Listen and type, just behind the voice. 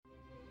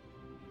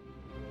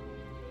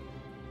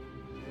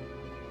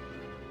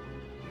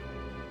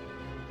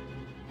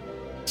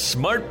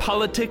Smart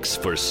politics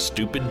for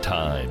stupid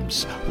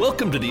times.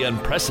 Welcome to the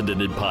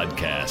Unprecedented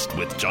Podcast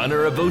with John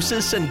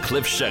Aravosis and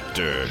Cliff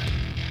Schechter.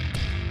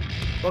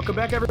 Welcome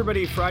back,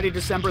 everybody. Friday,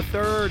 December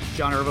 3rd.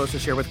 John Aravosis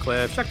here with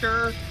Cliff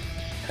Schechter.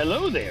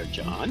 Hello there,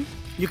 John.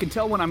 You can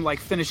tell when I'm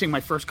finishing my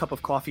first cup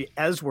of coffee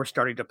as we're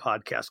starting to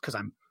podcast because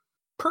I'm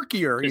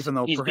perkier, even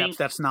though perhaps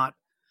that's not.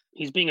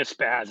 He's being a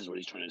spaz is what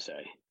he's trying to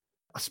say.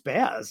 A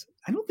spaz?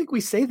 I don't think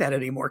we say that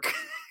anymore,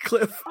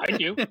 Cliff. I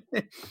do.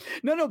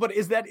 No, but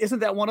isn't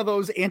that one of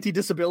those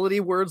anti-disability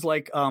words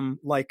like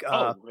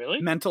really?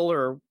 Mental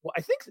or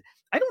I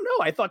don't know.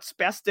 I thought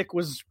spastic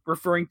was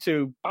referring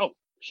to. Oh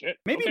shit.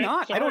 Maybe okay,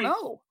 not. sorry. I don't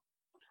know.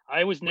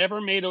 I was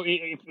never made.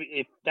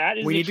 If that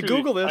is, we need truth, to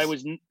Google this. I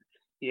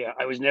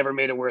was never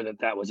made aware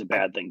that was a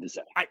bad thing to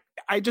say.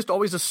 I just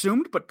always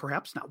assumed, but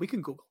perhaps not. We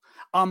can Google.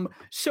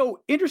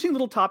 So interesting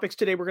little topics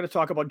today. We're going to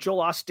talk about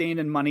Joel Osteen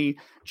and money,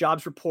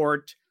 jobs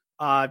report,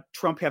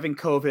 Trump having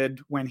COVID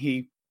when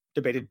he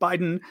debated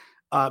Biden,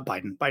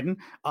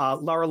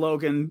 Lara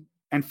Logan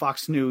and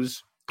Fox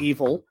News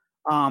evil,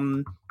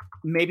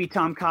 maybe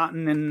Tom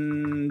Cotton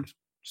and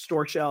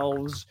store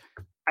shelves.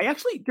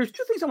 There's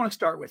two things I want to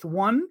start with.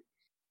 One,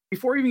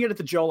 before we even get at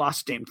the Joel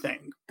Osteen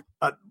thing,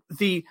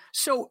 the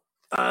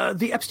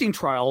Epstein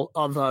trial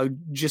of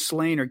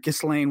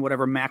Ghislaine,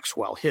 whatever,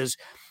 Maxwell, his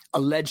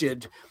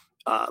alleged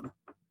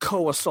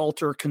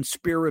co-assaulter,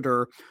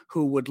 conspirator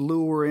who would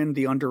lure in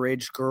the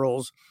underage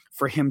girls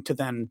for him to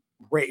then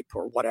rape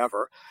or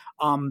whatever.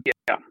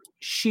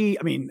 She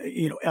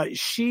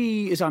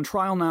is on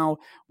trial now.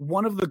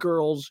 One of the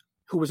girls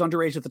who was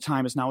underage at the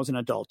time is now as an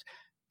adult,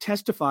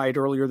 testified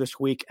earlier this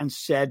week and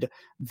said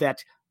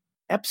that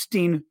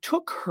Epstein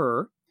took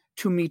her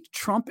to meet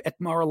Trump at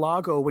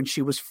Mar-a-Lago when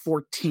she was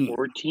 14.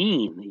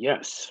 14,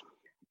 yes.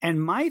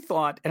 And my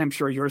thought, and I'm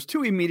sure yours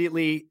too,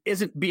 immediately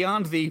isn't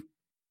beyond the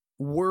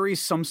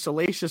worrisome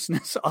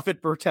salaciousness of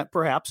it,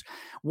 perhaps,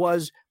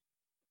 was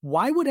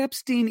why would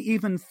Epstein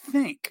even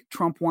think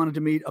Trump wanted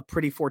to meet a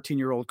pretty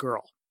 14-year-old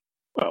girl?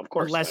 Well, of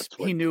course. Unless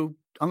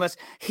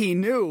he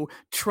knew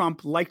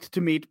Trump liked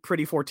to meet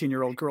pretty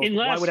 14-year-old girls.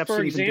 Why would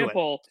Epstein even do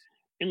it?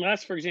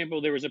 Unless, for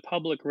example, there was a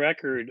public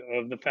record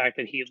of the fact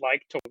that he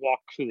liked to walk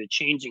through the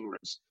changing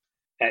rooms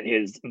at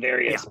his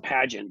various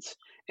pageants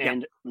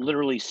and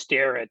literally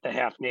stare at the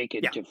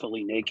half-naked to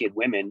fully naked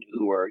women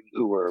who were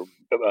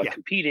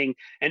competing,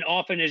 and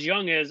often as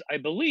young as, I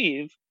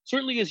believe,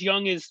 certainly as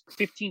young as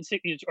 15,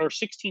 16, or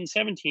 16,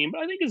 17,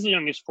 but I think as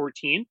young as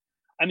 14.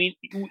 I mean,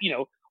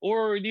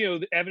 or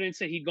the evidence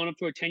that he'd gone up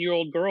to a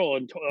 10-year-old girl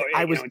and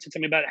said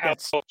something about how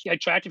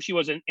attractive she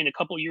was. In a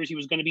couple of years, he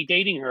was going to be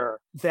dating her.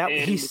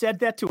 He said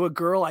that to a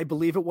girl, I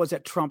believe it was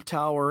at Trump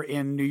Tower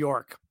in New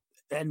York,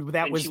 and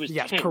that was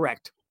 10.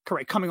 Correct.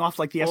 Coming off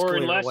like the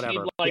escalator or whatever.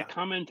 Or unless he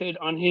commented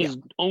on his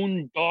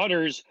own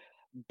daughter's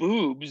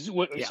boobs.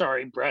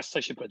 Sorry, breasts.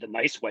 I should put it the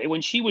nice way.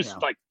 When she was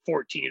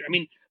 14. I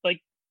mean,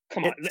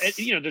 come on.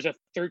 There's a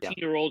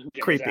 13-year-old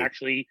who has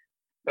actually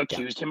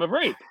accused him of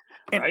rape.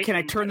 And right? can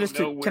I turn this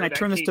to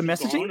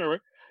messaging?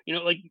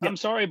 I'm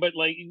sorry, but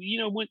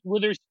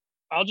when there's,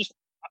 I'd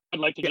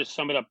like to just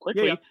sum it up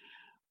quickly. Yeah.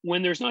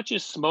 When there's not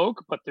just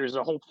smoke, but there's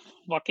a whole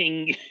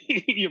fucking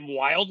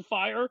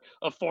wildfire,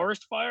 a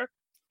forest fire,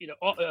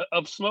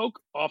 of smoke.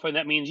 Often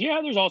that means,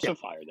 there's also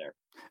fire there.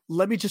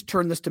 Let me just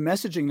turn this to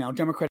messaging now,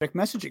 Democratic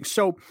messaging.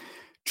 So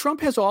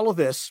Trump has all of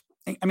this.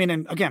 I mean,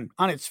 and again,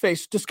 on its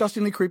face,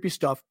 disgustingly creepy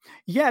stuff.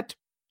 Yet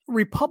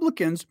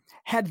Republicans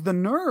had the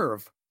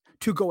nerve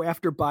to go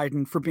after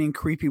Biden for being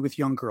creepy with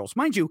young girls.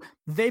 Mind you,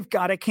 they've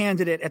got a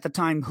candidate at the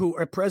time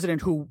a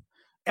president who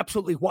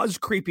absolutely was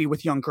creepy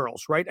with young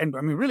girls, right? And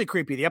I mean, really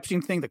creepy, the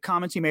Epstein thing, the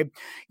comments he made.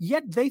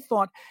 Yet they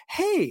thought,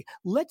 hey,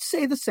 let's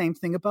say the same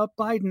thing about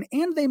Biden.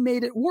 And they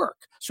made it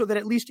work so that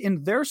at least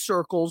in their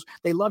circles,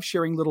 they love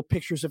sharing little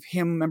pictures of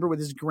him, remember, with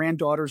his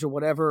granddaughters or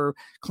whatever,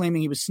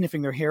 claiming he was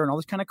sniffing their hair and all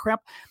this kind of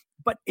crap.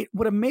 But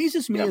what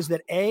amazes me is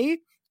that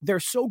they're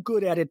so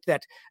good at it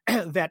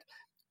that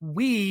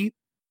we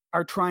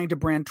are trying to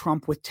brand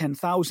Trump with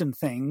 10,000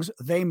 things.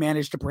 They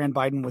managed to brand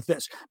Biden with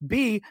this.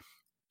 B,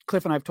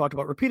 Cliff and I have talked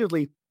about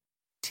repeatedly,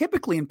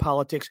 typically in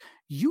politics,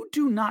 you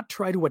do not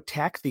try to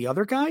attack the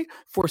other guy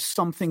for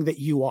something that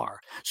you are.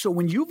 So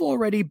when you've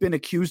already been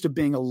accused of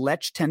being a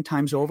lech 10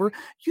 times over,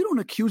 you don't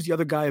accuse the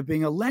other guy of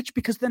being a lech,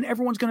 because then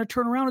everyone's going to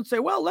turn around and say,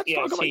 well, let's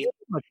talk about you.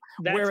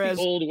 That's the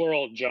old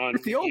world, John.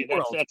 It's the old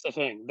world. That's the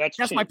thing.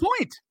 That's my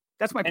point.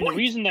 That's my point. And the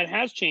reason that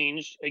has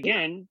changed,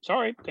 again,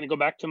 sorry, going to go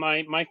back to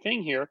my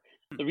thing here.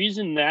 The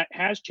reason that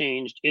has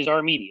changed is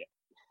our media.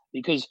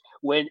 Because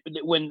when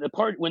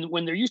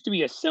there used to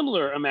be a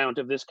similar amount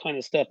of this kind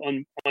of stuff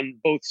on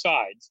both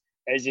sides,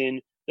 as in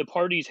the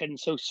parties hadn't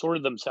so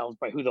sorted themselves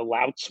by who the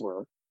louts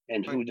were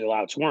and who the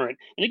louts weren't.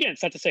 And again,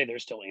 it's not to say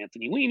there's still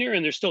Anthony Weiner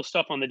and there's still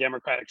stuff on the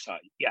Democratic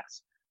side.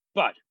 Yes.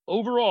 But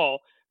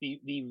overall,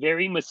 the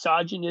very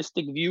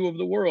misogynistic view of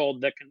the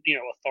world that can,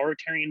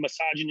 authoritarian,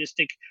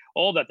 misogynistic,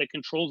 all that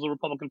controls the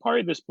Republican Party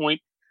at this point,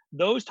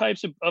 those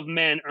types of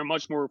men are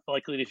much more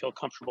likely to feel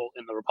comfortable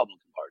in the Republican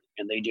Party.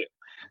 and they do.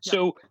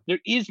 So there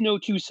is no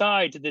two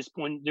sides at this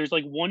point. There's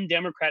like one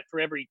Democrat for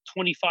every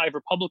 25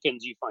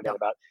 Republicans you find out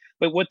about.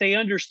 But what they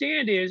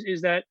understand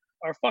is that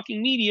our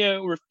fucking media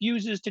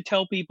refuses to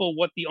tell people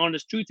what the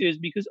honest truth is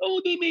because,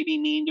 they may be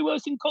mean to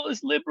us and call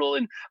us liberal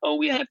and,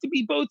 we have to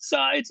be both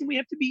sides and we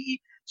have to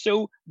be.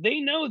 So they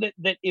know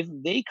that if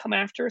they come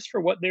after us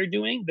for what they're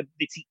doing,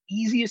 it's the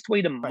easiest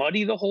way to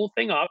muddy the whole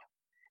thing up.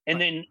 And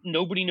then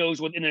nobody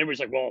knows what, and then everybody's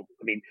like, well,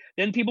 I mean,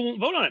 then people won't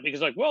vote on it because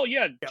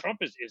Trump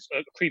is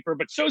a creeper,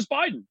 but so is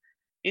Biden.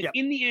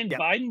 In the end,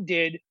 Biden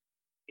did,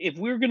 if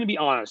we're going to be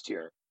honest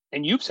here,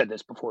 and you've said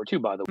this before too,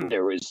 by the way,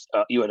 there was,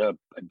 you had I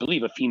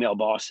believe a female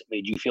boss that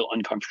made you feel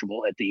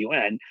uncomfortable at the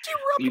UN.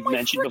 You've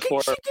mentioned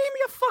before. She gave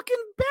me a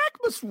fucking back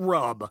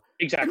rub.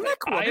 Exactly.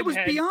 It was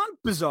beyond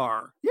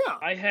bizarre. Yeah.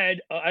 I've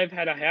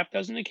had a half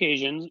dozen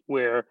occasions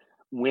where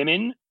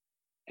women,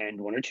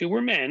 and one or two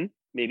were men,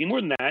 maybe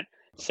more than that,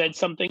 said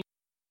something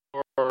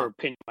or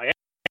pinned my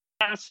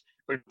ass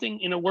or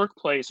something in a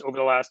workplace over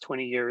the last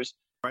 20 years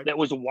that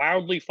was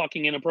wildly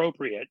fucking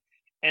inappropriate.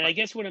 And I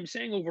guess what I'm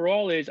saying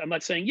overall is, I'm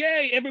not saying,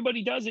 yay,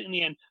 everybody does it in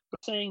the end,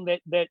 but saying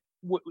that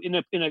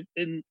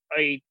in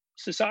a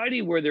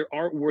society where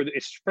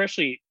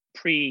especially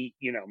pre,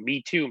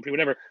 Me Too and pre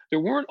whatever,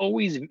 there weren't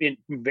always been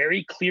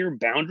very clear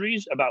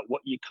boundaries about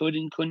what you could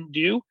and couldn't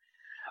do.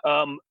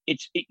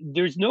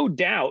 There's no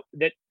doubt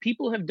that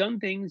people have done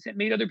things that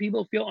made other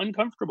people feel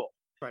uncomfortable.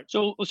 Right.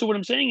 So what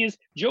I'm saying is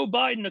Joe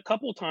Biden a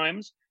couple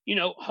times,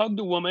 hugged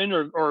a woman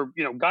or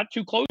got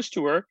too close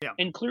to her. Yeah.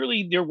 And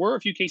clearly there were a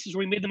few cases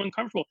where he made them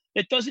uncomfortable.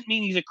 That doesn't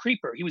mean he's a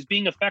creeper. He was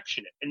being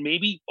affectionate and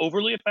maybe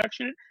overly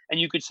affectionate. And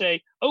you could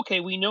say, okay,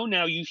 we know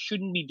now you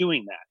shouldn't be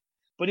doing that.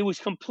 But it was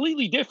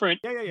completely different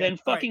than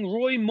fucking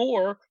Roy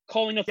Moore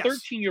calling a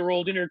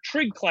 13-year-old in her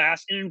trig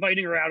class and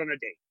inviting her out on a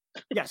date.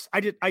 Yes, I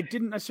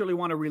didn't necessarily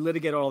want to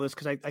relitigate all this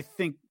because I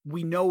think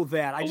we know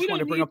that. I just want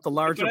to bring up the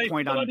larger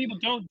point on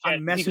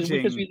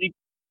messaging.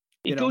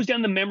 It goes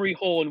down the memory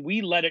hole, and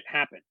we let it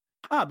happen.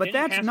 But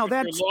that's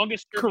the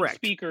longest correct.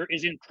 Speaker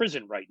is in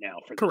prison right now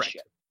for this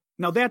shit.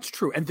 Now that's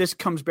true, and this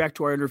comes back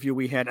to our interview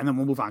we had, and then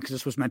we'll move on because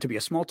this was meant to be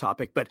a small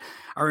topic. But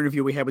our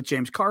interview we had with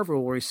James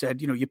Carville, where he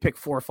said, you pick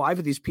 4 or 5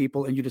 of these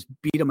people, and you just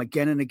beat them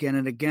again and again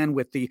and again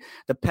with the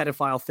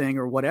pedophile thing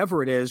or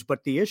whatever it is.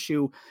 But the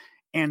issue.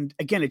 And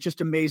again, it just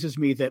amazes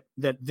me that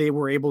they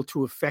were able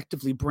to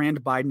effectively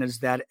brand Biden as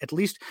that, at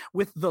least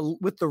with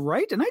the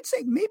right. And I'd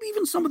say maybe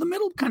even some of the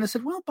middle kind of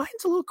said, well,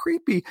 Biden's a little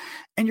creepy.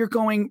 And you're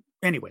going,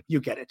 anyway, you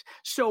get it.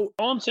 So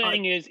all I'm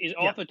saying is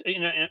off the,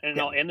 and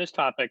I'll end this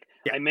topic.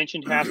 Yeah. I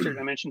mentioned Hastert,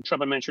 I mentioned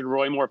Trump, I mentioned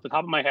Roy Moore. Off the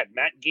top of my head,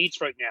 Matt Gaetz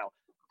right now,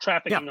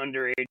 trafficking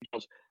underage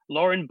girls.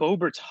 Lauren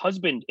Boebert's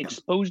husband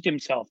exposed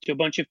himself to a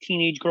bunch of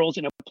teenage girls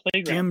in a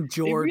playground. Jim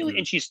Jordan.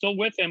 And she's still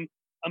with him.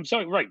 I'm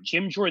sorry, right,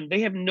 Jim Jordan. They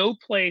have no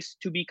place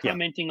to be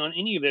commenting on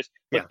any of this,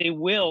 but they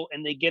will,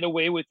 and they get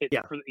away with it.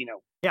 Yeah.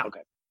 Okay.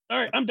 All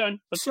right, I'm done.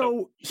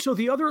 So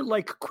the other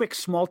quick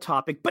small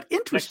topic, but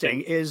interesting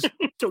is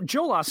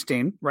Joel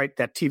Osteen, right,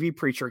 that TV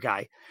preacher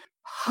guy.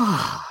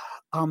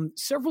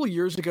 Several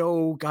years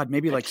ago, God,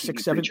 maybe that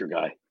 6, 7.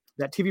 Guy.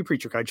 That TV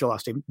preacher guy, Joel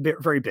Osteen,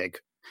 very big.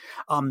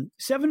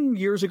 7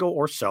 years ago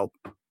or so,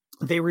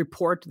 they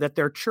report that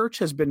their church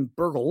has been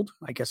burgled.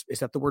 I guess, is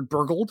that the word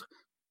burgled?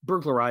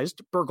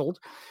 Burgled.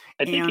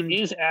 I think it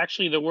is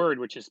actually the word,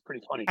 which is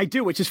pretty funny. I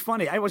do, which is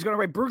funny. I was going to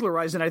write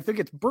burglarized, and I think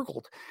it's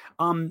burgled.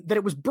 That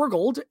it was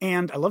burgled,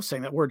 and I love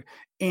saying that word.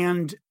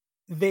 And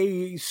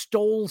they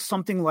stole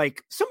something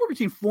like somewhere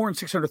between $400,000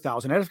 and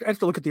 $600,000. I have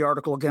to look at the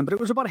article again, but it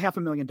was about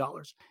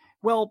 $500,000.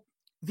 Well,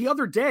 the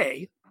other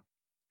day,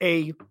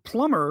 a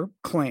plumber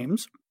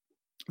claims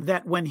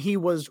that when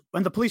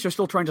the police are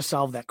still trying to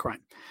solve that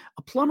crime,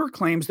 a plumber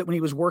claims that when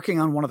he was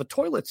working on one of the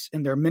toilets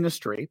in their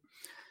ministry,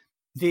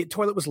 the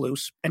toilet was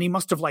loose and he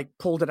must have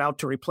pulled it out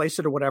to replace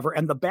it or whatever.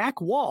 And the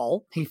back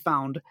wall he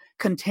found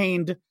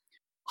contained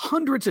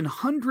hundreds and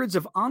hundreds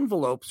of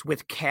envelopes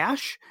with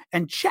cash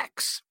and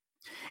checks.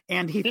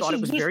 And he thought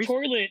it was this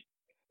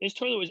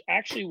toilet was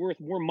actually worth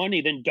more money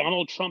than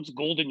Donald Trump's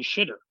golden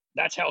shitter.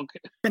 That's how.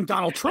 And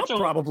Donald Trump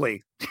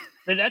probably.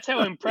 That's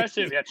how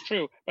impressive. That's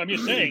true. But I'm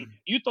just saying,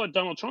 you thought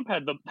Donald Trump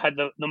had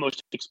the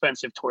most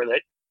expensive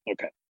toilet.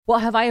 Okay. Well,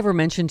 have I ever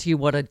mentioned to you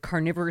what a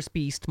carnivorous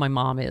beast my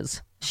mom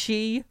is?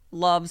 She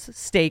loves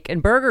steak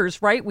and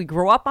burgers, right? We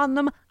grew up on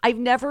them. I've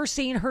never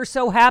seen her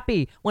so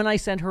happy when I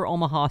sent her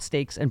Omaha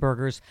steaks and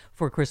burgers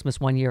for Christmas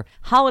one year.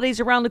 Holidays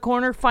around the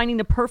corner. Finding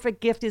the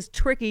perfect gift is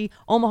tricky.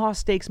 Omaha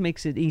Steaks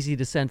makes it easy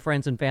to send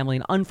friends and family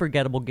an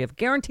unforgettable gift,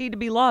 guaranteed to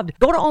be loved.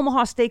 Go to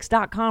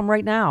omahasteaks.com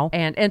right now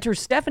and enter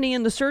Stephanie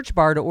in the search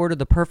bar to order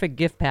the perfect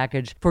gift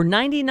package. For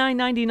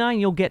 $99.99,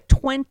 you'll get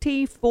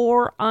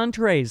 24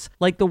 entrees,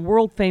 like the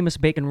world-famous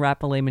bacon wrap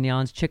filet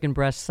mignons, chicken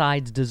breasts,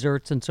 sides,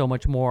 desserts, and so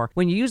much more.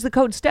 When you use the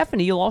code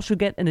Stephanie, you'll also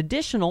get an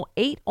additional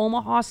 8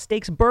 Omaha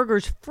Steaks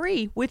burgers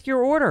free with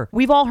your order.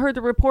 We've all heard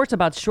the reports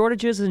about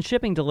shortages and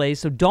shipping delays,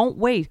 so don't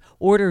wait.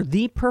 Order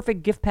the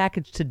perfect gift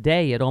package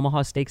today at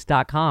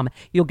omahasteaks.com.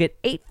 You'll get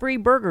 8 free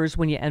burgers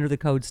when you enter the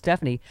code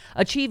Stephanie.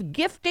 Achieve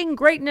gifting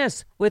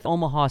greatness with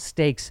Omaha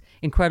Steaks.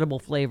 Incredible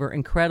flavor,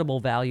 incredible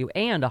value,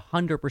 and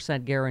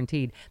 100%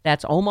 guaranteed.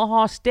 That's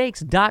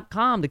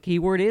omahasteaks.com. The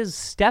keyword is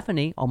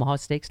Stephanie,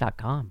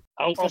 omahasteaks.com.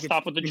 I'll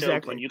stop with the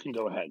joke and you can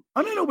go ahead.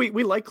 Oh, no,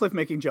 we like Cliff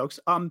making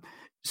jokes.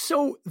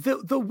 So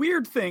the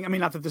weird thing, I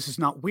mean, not that this is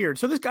not weird.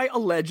 So this guy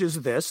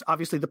alleges this.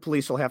 Obviously, the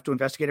police will have to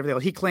investigate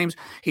everything. He claims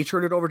he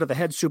turned it over to the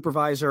head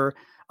supervisor.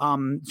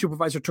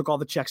 Supervisor took all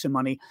the checks and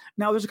money.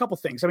 Now, there's a couple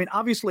things. I mean,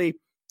 obviously,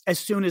 as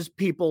soon as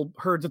people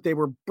heard that they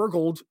were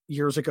burgled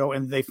years ago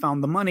and they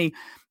found the money,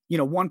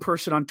 one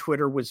person on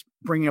Twitter was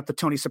bringing up the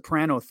Tony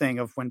Soprano thing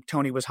of when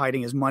Tony was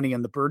hiding his money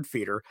in the bird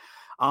feeder.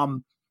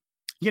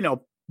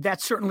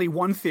 That's certainly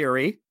one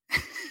theory.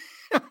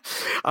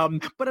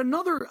 But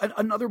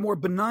another more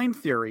benign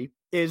theory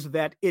is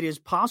that it is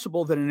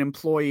possible that an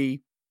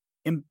employee,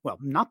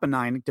 not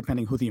benign,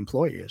 depending who the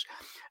employee is,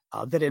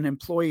 that an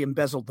employee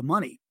embezzled the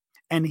money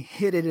and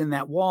hid it in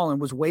that wall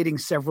and was waiting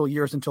several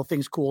years until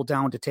things cooled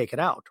down to take it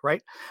out,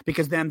 right?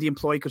 Because then the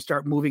employee could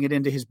start moving it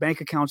into his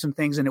bank accounts and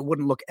things, and it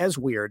wouldn't look as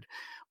weird.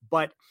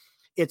 But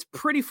it's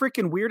pretty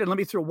freaking weird. And let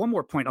me throw one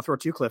more point. I'll throw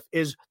it to you, Cliff,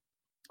 is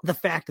the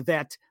fact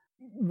that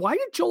why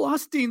did Joel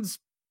Osteen's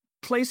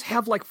place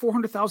have like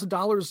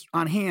 $400,000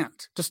 on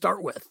hand to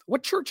start with?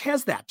 What church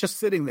has that just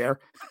sitting there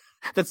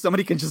that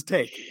somebody can just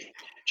take?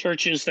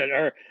 Churches that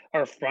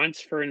are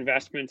fronts for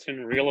investments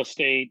in real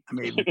estate. I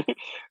mean,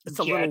 it's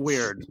a little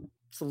weird.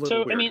 It's a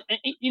little weird. I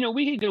mean,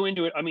 we could go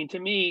into it. I mean, to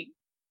me,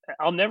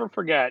 I'll never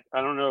forget.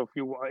 I don't know if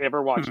you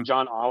ever watched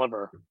John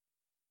Oliver.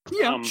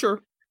 Yeah,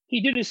 sure.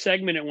 He did a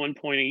segment at one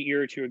point a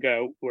year or two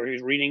ago where he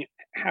was reading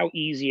how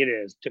easy it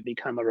is to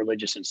become a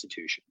religious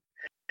institution.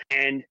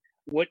 And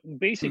what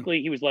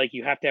basically he was like,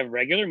 you have to have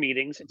regular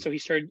meetings. And so he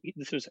started, it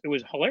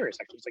was hilarious.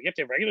 Actually, he's like, you have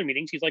to have regular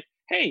meetings. He's like,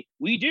 hey,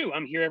 we do.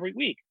 I'm here every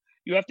week.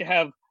 You have to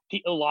have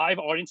a live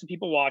audience of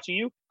people watching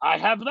you. I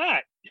have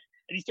that.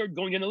 And he started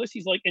going down the list.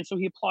 He's like, and so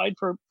he applied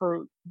for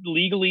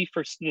legally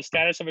for the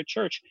status of a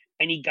church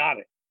and he got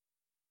it,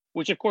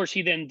 which of course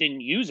he then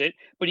didn't use it,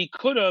 but he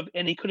could have,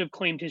 and he could have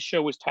claimed his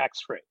show was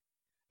tax-free.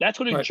 That's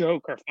what a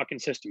joke our fucking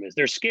system is.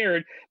 They're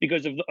scared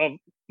because of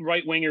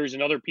right wingers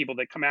and other people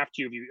that come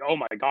after you. If you, oh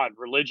my God,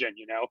 religion,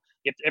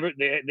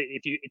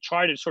 if you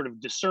try to sort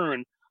of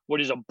discern what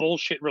is a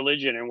bullshit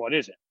religion and what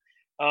isn't.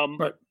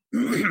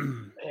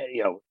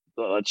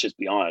 Let's just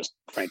be honest.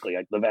 Frankly,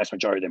 the vast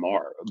majority of them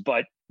are.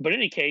 But in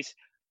any case,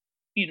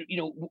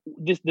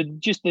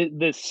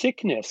 the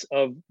sickness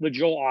of the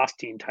Joel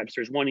Osteen types.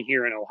 There's one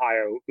here in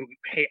Ohio.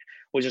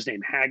 What's his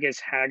name?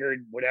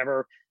 Haggard,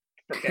 whatever.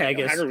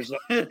 Haggis.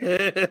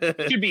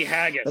 Should be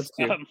Haggis.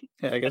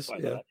 Haggis.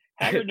 Yeah.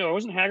 Haggard. No, it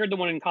wasn't Haggard. The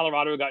one in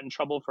Colorado who got in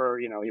trouble for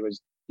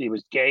he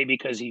was gay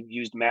because he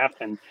used meth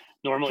and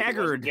normally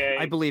Haggard. Gay.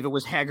 I believe it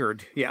was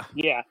Haggard. Yeah.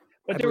 Yeah.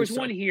 But there was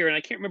one here, and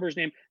I can't remember his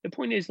name. The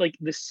point is, like,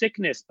 the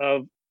sickness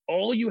of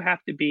all you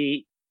have to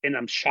be, and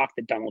I'm shocked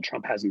that Donald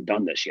Trump hasn't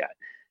done this yet.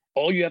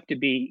 All you have to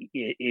be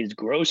is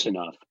gross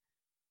enough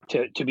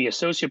to be a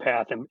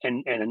sociopath and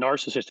a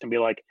narcissist and be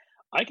like,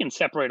 I can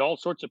separate all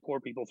sorts of poor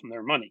people from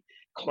their money,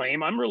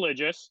 claim I'm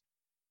religious,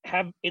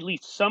 have at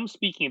least some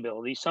speaking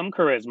ability, some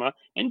charisma,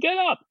 and get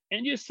up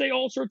and just say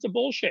all sorts of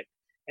bullshit.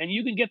 And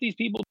you can get these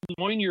people to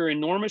join your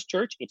enormous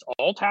church. It's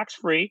all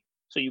tax-free.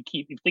 So you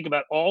think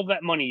about all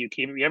that money you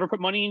keep. If you ever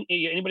put money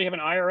in, anybody have an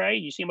IRA?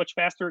 You see how much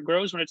faster it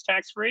grows when it's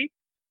tax-free?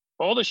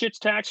 All the shit's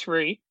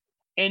tax-free.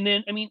 And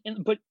then,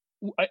 but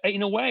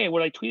in a way,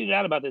 what I tweeted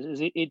out about this is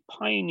it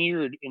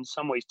pioneered in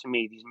some ways to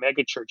me, these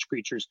mega church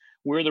preachers,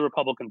 where the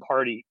Republican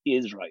Party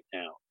is right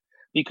now,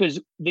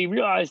 because they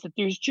realize that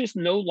there's just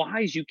no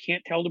lies you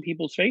can't tell to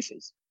people's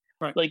faces.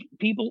 Right. Like,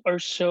 people are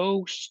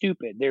so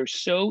stupid. They're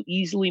so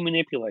easily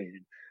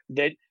manipulated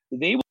that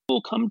they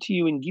will come to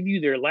you and give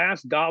you their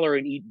last dollar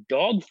and eat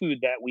dog food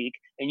that week,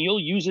 and you'll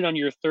use it on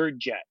your third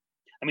jet.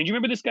 I mean, do you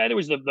remember this guy? There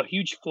was the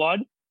huge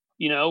flood,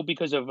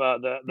 because of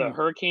the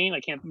hurricane. I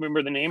can't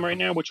remember the name right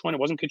now. Which one? It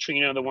wasn't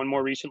Katrina, the one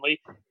more recently.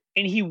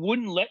 And he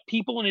wouldn't let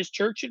people in his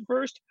church at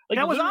first. Like,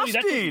 that was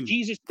Osteen.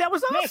 Jesus. That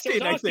was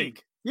Osteen, I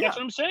think. Yeah. That's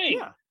what I'm saying.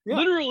 Yeah.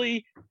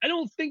 Literally, I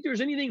don't think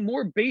there's anything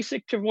more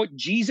basic to what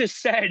Jesus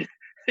said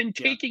than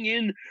taking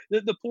in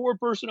the poor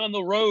person on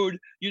the road,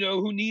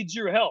 who needs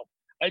your help.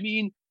 I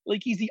mean,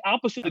 like, he's the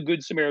opposite of the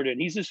Good Samaritan.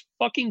 He's this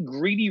fucking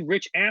greedy,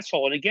 rich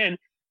asshole. And again,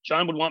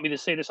 John would want me to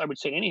say this. I would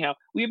say it anyhow.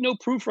 We have no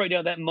proof right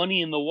now that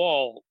money in the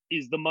wall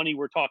is the money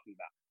we're talking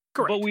about.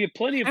 Correct. But we have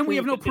plenty of proof. And we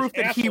have no proof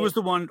that he was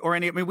the one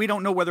we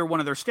don't know whether one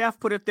of their staff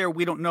put it there.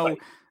 We don't know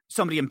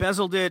somebody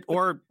embezzled it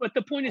or. But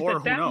the point is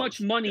that much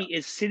money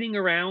is sitting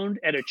around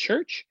at a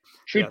church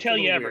should tell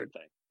you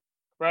everything.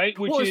 Right?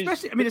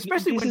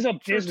 Especially this is a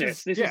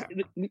business.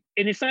 And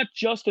it's not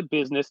just a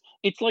business.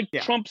 It's like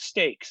Trump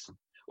Steaks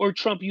or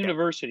Trump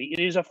University. It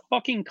is a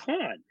fucking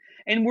con.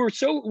 And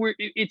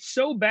it's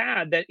so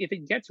bad that if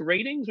it gets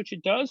ratings, which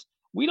it does,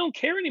 We don't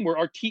care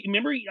anymore.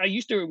 Remember,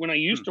 when I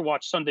used to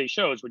watch Sunday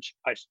shows, which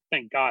I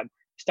thank God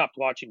stopped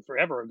watching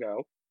forever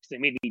ago because they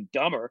made me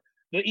dumber.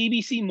 The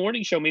ABC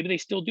morning show, maybe they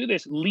still do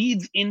this,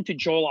 leads into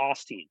Joel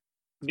Osteen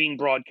being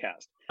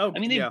broadcast. Oh, I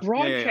mean, they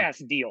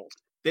broadcast deals.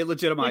 They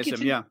legitimize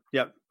him.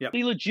 Yep.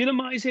 They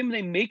legitimize him.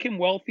 They make him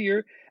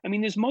wealthier. I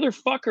mean, this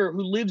motherfucker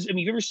who lives, I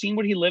mean, you ever seen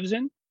what he lives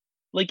in?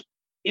 Like,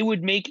 it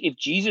would make, if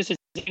Jesus is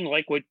saying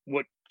like what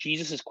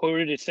Jesus is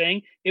quoted as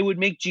saying, it would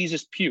make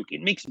Jesus puke.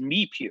 It makes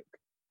me puke.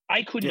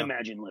 I couldn't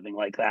imagine living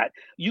like that.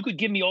 You could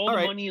give me all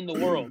the money in the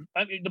world.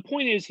 I mean, the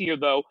point is here,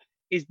 though,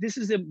 is this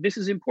is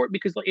important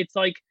because it's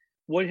like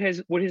what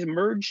has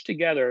merged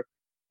together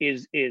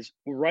is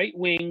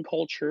right-wing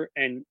culture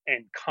and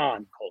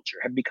con culture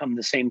have become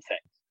the same thing.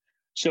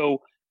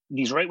 So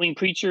these right-wing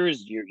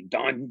preachers,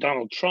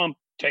 Donald Trump,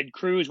 Ted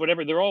Cruz,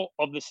 whatever, they're all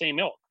of the same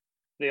ilk.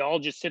 They all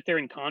just sit there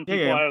and con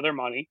people out of their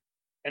money,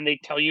 and they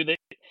tell you that.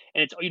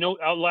 And it's,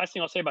 last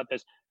thing I'll say about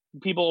this,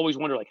 people always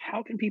wonder, like,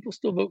 how can people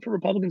still vote for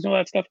Republicans and all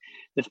that stuff?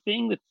 The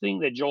thing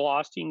that Joel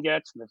Osteen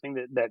gets, and the thing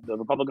that the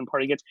Republican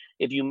Party gets,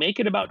 if you make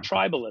it about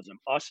tribalism,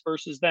 us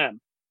versus them,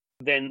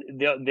 then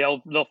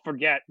they'll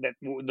forget that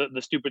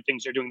the stupid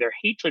things they're doing. Their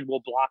hatred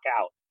will block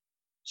out.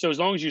 So as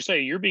long as you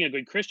say you're being a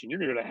good Christian, you're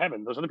going to go to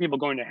heaven. Those other people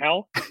going to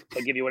hell,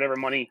 they'll give you whatever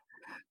money.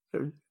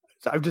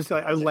 So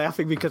I'm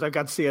laughing because I've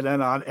got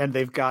CNN on and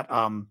they've got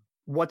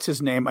what's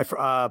his name?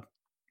 I'm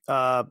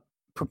going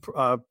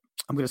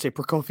to say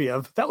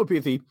Prokofiev. That would be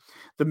the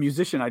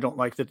musician I don't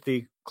like, that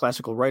the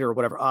classical writer or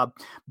whatever.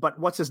 But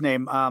what's his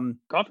name?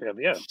 Prokofiev,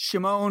 yeah.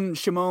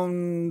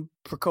 Shimon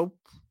Prokop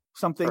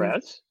something.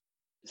 Peres?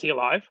 Is he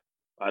alive?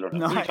 I don't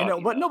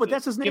know. But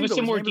that's his name. Give us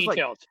some more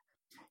details.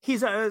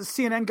 He's a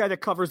CNN guy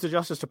that covers the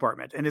Justice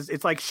Department, and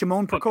it's like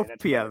Shimon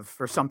Prokofiev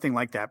or something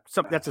like that.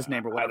 That's his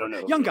name or whatever. I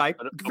don't know. Young guy,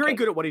 very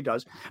good at what he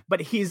does. But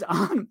he's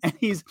on, and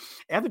he's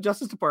at the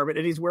Justice Department,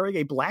 and he's wearing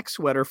a black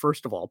sweater,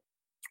 first of all,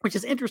 which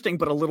is interesting,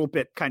 but a little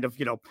bit kind of,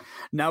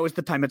 now is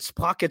the time it's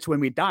pockets when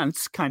we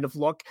dance kind of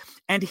look.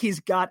 And he's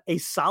got a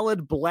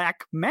solid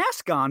black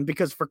mask on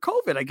because for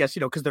COVID, I guess,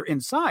 because they're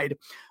inside.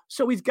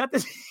 So he's got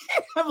this,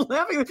 I'm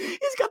laughing,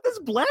 he's got this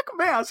black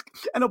mask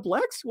and a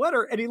black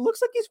sweater, and he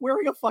looks like he's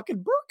wearing a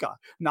fucking burqa.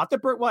 Not that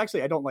well,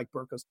 actually, I don't like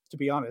burqas, to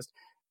be honest.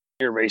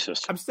 You're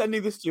racist. I'm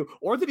sending this to you.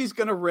 Or that he's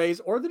going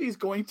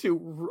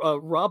to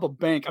rob a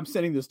bank. I'm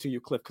sending this to you,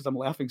 Cliff, because I'm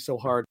laughing so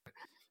hard.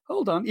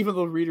 Hold on, even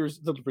though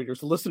the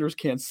listeners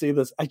can't see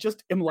this, I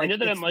just am like, I know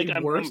that I'm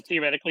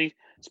theoretically,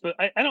 but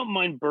I don't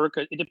mind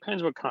burqa. It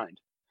depends what kind.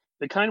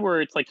 The kind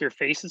where it's like your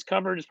face is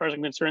covered, as far as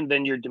I'm concerned,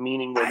 then you're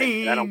demeaning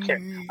women. I don't care.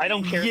 I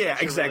don't care. Yeah,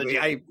 exactly.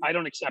 I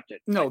don't accept it.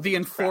 No, the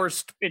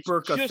enforced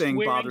burqa thing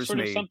bothers sort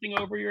me. Of something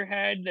over your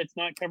head that's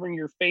not covering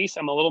your face,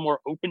 I'm a little more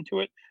open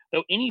to it.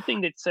 Though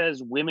anything that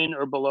says women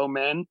are below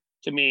men,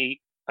 to me,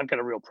 I've got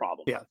a real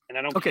problem. Yeah, and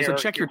I don't. Okay, so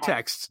check your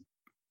texts.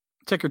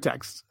 Check your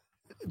texts.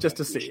 Just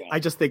to see. I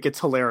just think it's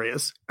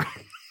hilarious.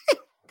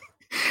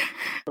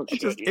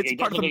 It's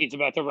part of the. He's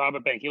about to rob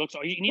a bank. He looks.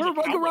 He needs to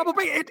rob a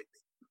bank.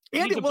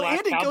 He needs a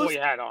black cowboy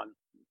hat on.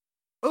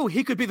 Oh,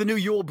 he could be the new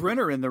Yul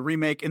Brynner in the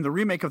remake of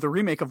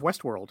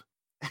Westworld.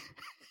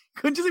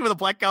 Couldn't you see with a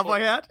black cowboy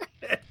hat?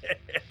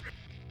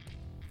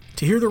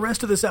 To hear the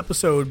rest of this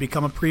episode,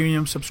 become a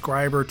premium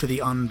subscriber to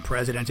the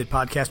Unprecedented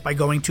Podcast by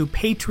going to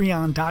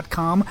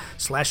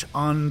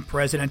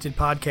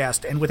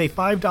patreon.com/unprecedentedpodcast. And with a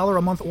 $5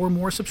 a month or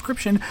more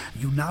subscription,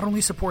 you not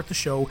only support the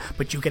show,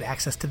 but you get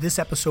access to this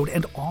episode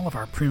and all of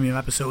our premium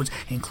episodes,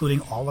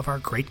 including all of our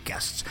great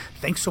guests.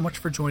 Thanks so much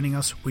for joining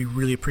us. We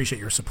really appreciate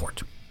your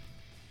support.